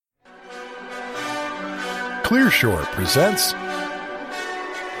Clearshore presents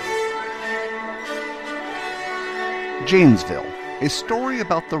Janesville, a story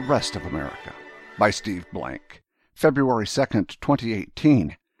about the rest of America, by Steve Blank. February 2nd,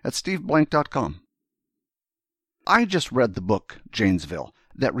 2018, at steveblank.com. I just read the book, Janesville,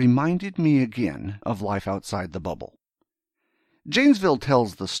 that reminded me again of life outside the bubble. Janesville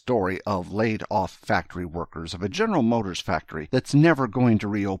tells the story of laid-off factory workers of a General Motors factory that's never going to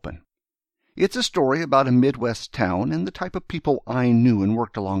reopen. It's a story about a Midwest town and the type of people I knew and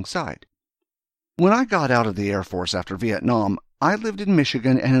worked alongside. When I got out of the Air Force after Vietnam, I lived in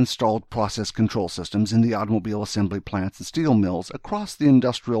Michigan and installed process control systems in the automobile assembly plants and steel mills across the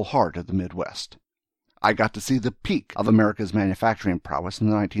industrial heart of the Midwest. I got to see the peak of America's manufacturing prowess in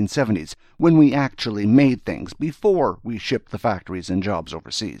the 1970s, when we actually made things before we shipped the factories and jobs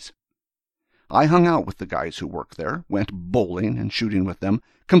overseas. I hung out with the guys who worked there, went bowling and shooting with them,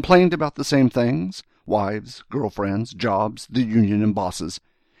 complained about the same things, wives, girlfriends, jobs, the union and bosses,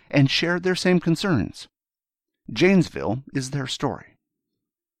 and shared their same concerns. Janesville is their story.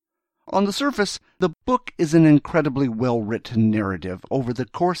 On the surface, the book is an incredibly well-written narrative over the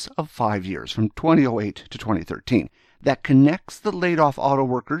course of 5 years, from 2008 to 2013, that connects the laid-off auto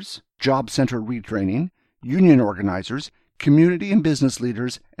workers, job center retraining, union organizers, community and business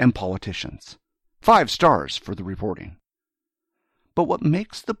leaders, and politicians. 5 stars for the reporting. But what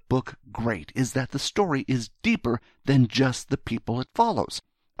makes the book great is that the story is deeper than just the people it follows.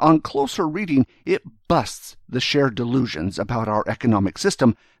 On closer reading, it busts the shared delusions about our economic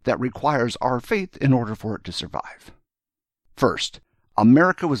system that requires our faith in order for it to survive. First,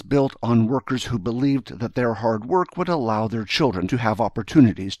 America was built on workers who believed that their hard work would allow their children to have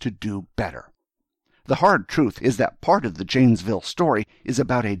opportunities to do better. The hard truth is that part of the Janesville story is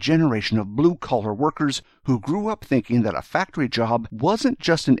about a generation of blue-collar workers who grew up thinking that a factory job wasn't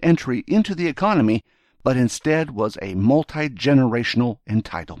just an entry into the economy, but instead was a multi-generational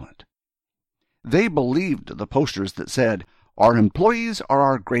entitlement. They believed the posters that said, "Our employees are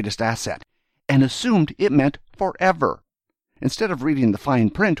our greatest asset," and assumed it meant forever, instead of reading the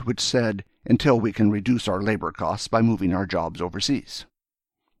fine print which said, "until we can reduce our labor costs by moving our jobs overseas."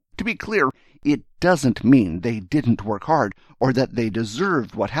 To be clear, it doesn't mean they didn't work hard or that they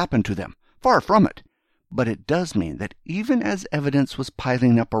deserved what happened to them. Far from it. But it does mean that even as evidence was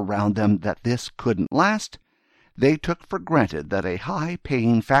piling up around them that this couldn't last, they took for granted that a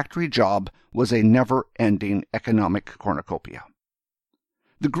high-paying factory job was a never-ending economic cornucopia.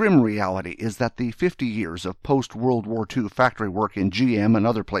 The grim reality is that the 50 years of post-World War II factory work in GM and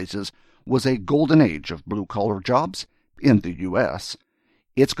other places was a golden age of blue-collar jobs in the U.S.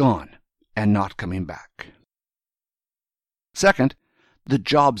 It's gone and not coming back. Second, the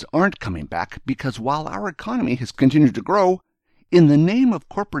jobs aren't coming back because while our economy has continued to grow, in the name of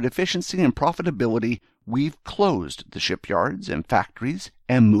corporate efficiency and profitability, we've closed the shipyards and factories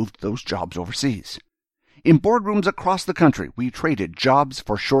and moved those jobs overseas. In boardrooms across the country, we traded jobs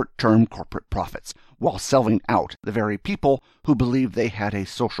for short-term corporate profits, while selling out the very people who believed they had a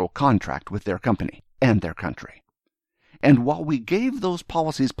social contract with their company and their country. And while we gave those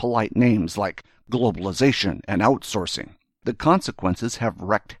policies polite names like globalization and outsourcing, the consequences have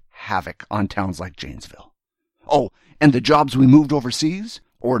wreaked havoc on towns like Janesville. Oh, and the jobs we moved overseas,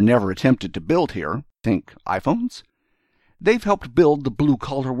 or never attempted to build here, think iPhones, they've helped build the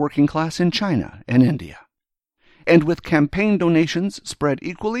blue-collar working class in China and India. And with campaign donations spread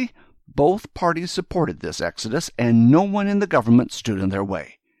equally, both parties supported this exodus, and no one in the government stood in their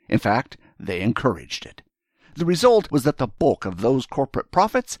way. In fact, they encouraged it. The result was that the bulk of those corporate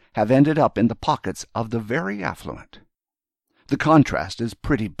profits have ended up in the pockets of the very affluent. The contrast is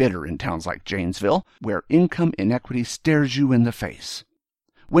pretty bitter in towns like Janesville, where income inequity stares you in the face.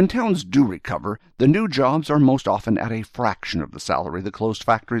 When towns do recover, the new jobs are most often at a fraction of the salary the closed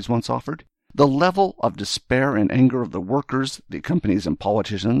factories once offered. The level of despair and anger of the workers, the companies and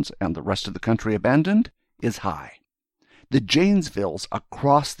politicians, and the rest of the country abandoned is high. The Janesvilles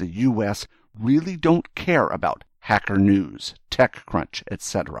across the U.S. really don't care about Hacker News, TechCrunch,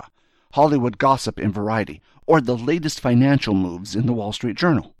 etc., Hollywood gossip in Variety, or the latest financial moves in the Wall Street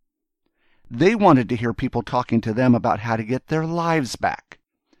Journal. They wanted to hear people talking to them about how to get their lives back.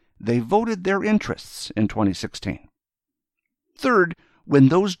 They voted their interests in 2016. Third, when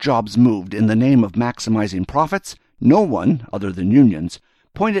those jobs moved in the name of maximizing profits, no one, other than unions,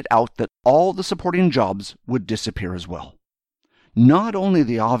 pointed out that all the supporting jobs would disappear as well. Not only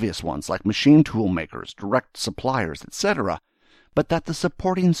the obvious ones like machine tool makers, direct suppliers, etc., but that the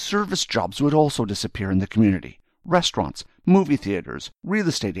supporting service jobs would also disappear in the community, restaurants, movie theaters, real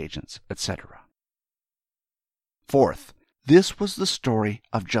estate agents, etc. Fourth, this was the story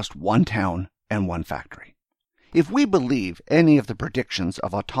of just one town and one factory. If we believe any of the predictions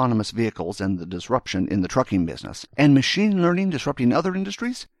of autonomous vehicles and the disruption in the trucking business, and machine learning disrupting other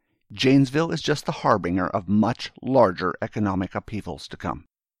industries, Janesville is just the harbinger of much larger economic upheavals to come.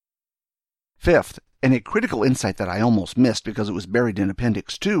 Fifth, and a critical insight that I almost missed because it was buried in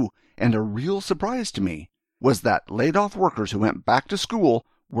Appendix 2, and a real surprise to me, was that laid-off workers who went back to school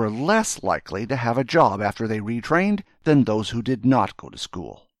were less likely to have a job after they retrained than those who did not go to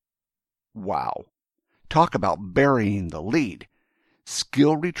school. Wow. Talk about burying the lead.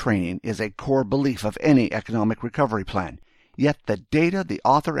 Skill retraining is a core belief of any economic recovery plan, yet the data the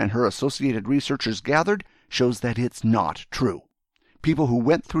author and her associated researchers gathered shows that it's not true. People who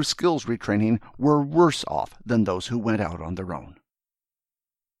went through skills retraining were worse off than those who went out on their own.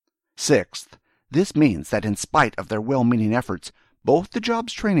 Sixth, this means that in spite of their well-meaning efforts, both the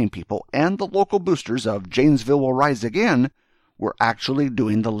jobs training people and the local boosters of Janesville Will Rise Again were actually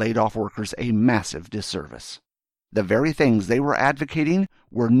doing the laid-off workers a massive disservice. The very things they were advocating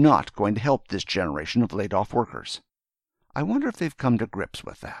were not going to help this generation of laid-off workers. I wonder if they've come to grips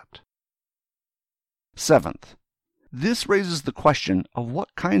with that. Seventh, this raises the question of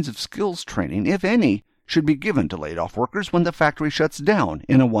what kinds of skills training, if any, should be given to laid-off workers when the factory shuts down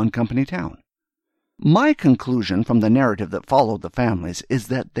in a one-company town. My conclusion from the narrative that followed the families is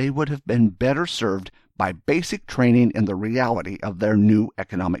that they would have been better served by basic training in the reality of their new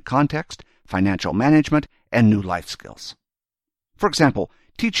economic context, financial management, and new life skills. For example,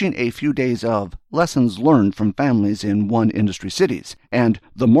 teaching a few days of lessons learned from families in one-industry cities, and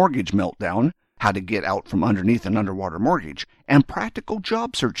the mortgage meltdown, how to get out from underneath an underwater mortgage, and practical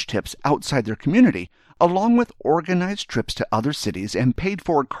job search tips outside their community, along with organized trips to other cities and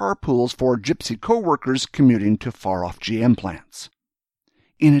paid-for carpools for gypsy co-workers commuting to far-off GM plants.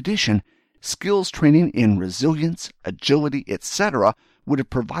 In addition, skills training in resilience, agility, etc. would have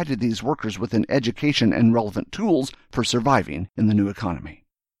provided these workers with an education and relevant tools for surviving in the new economy.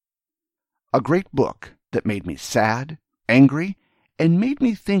 A great book that made me sad, angry, and made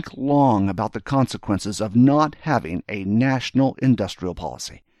me think long about the consequences of not having a national industrial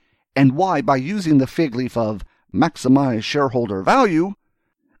policy, and why, by using the fig leaf of maximize shareholder value,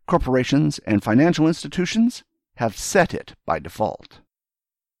 corporations and financial institutions have set it by default.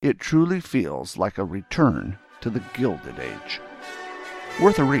 It truly feels like a return to the Gilded Age.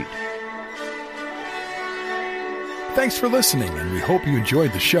 Worth a read. Thanks for listening, and we hope you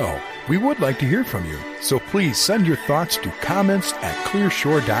enjoyed the show. We would like to hear from you, so please send your thoughts to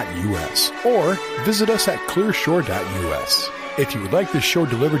comments@clearshore.us or visit us at clearshore.us. If you would like this show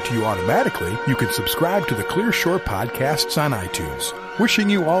delivered to you automatically, you can subscribe to the Clear Shore podcasts on iTunes. Wishing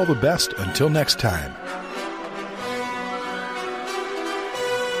you all the best until next time.